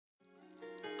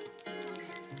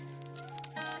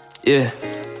Yeah,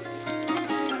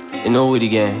 you know we the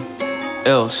gang.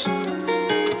 Else,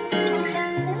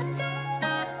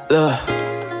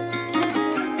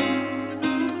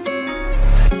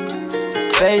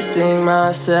 facing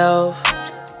myself,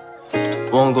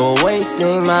 won't go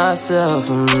wasting myself.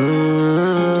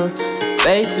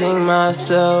 Facing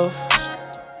myself,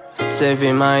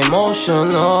 saving my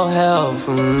emotional health.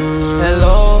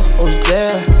 Hello, who's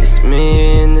there? It's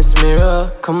me in this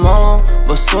mirror. Come on,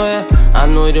 but swear I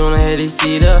know you don't have to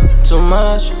see the too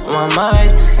much on my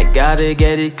mind. I gotta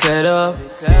get it cleared up.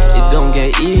 It don't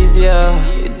get easier,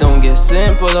 it don't get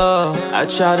simpler. I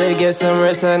try to get some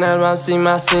rest at night while I see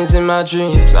my sins in my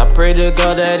dreams. I pray to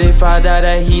God that if I die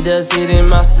that he does it in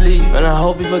my sleep. And I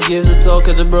hope he forgives us all,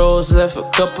 cause the bros left a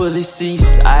couple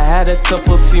deceased. I had a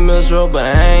couple females roll, but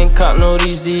I ain't caught no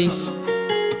disease.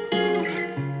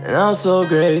 And I'm so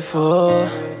grateful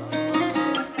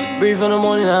to breathe in the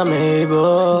morning. I'm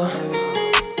able,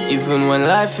 even when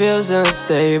life feels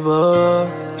unstable.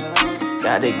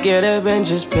 Gotta get up and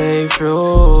just pay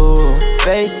through.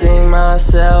 Facing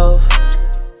myself,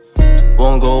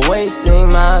 won't go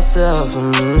wasting myself.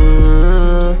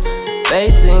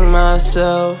 Facing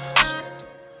myself,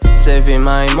 saving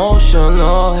my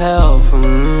emotional health.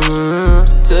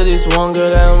 To this one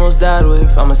girl I almost died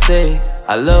with, I'ma say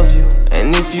I love you.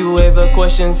 And if you ever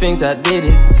question things, I did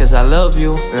it cause I love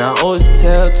you. And I always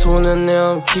tell Tuna and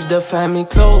them, keep the family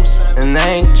close. And I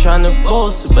ain't tryna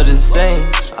boast, but it's the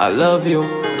same, I love you.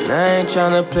 And I ain't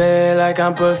tryna play like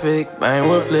I'm perfect, I ain't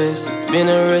worthless. Been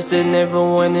arrested, never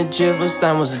went to jail. First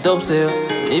time was a dope sale.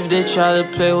 And if they try to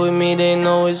play with me, they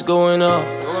know it's going up.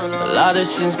 A lot of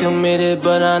sins committed,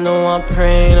 but I know I'm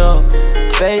praying up.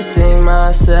 Facing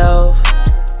myself,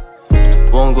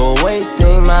 won't go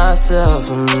wasting myself.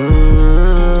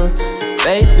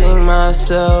 Facing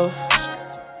myself,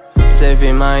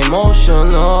 saving my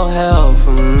emotional health.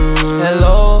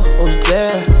 Hello, who's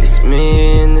there? It's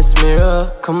me in this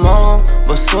mirror. Come on,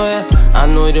 but swear I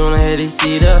know you don't have to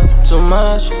see the too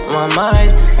much on my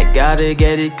mind. I gotta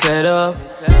get it cleared up.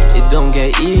 It don't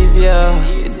get easier,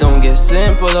 it don't get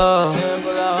simpler.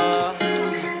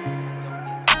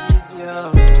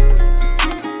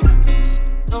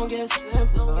 Don't get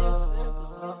simpler.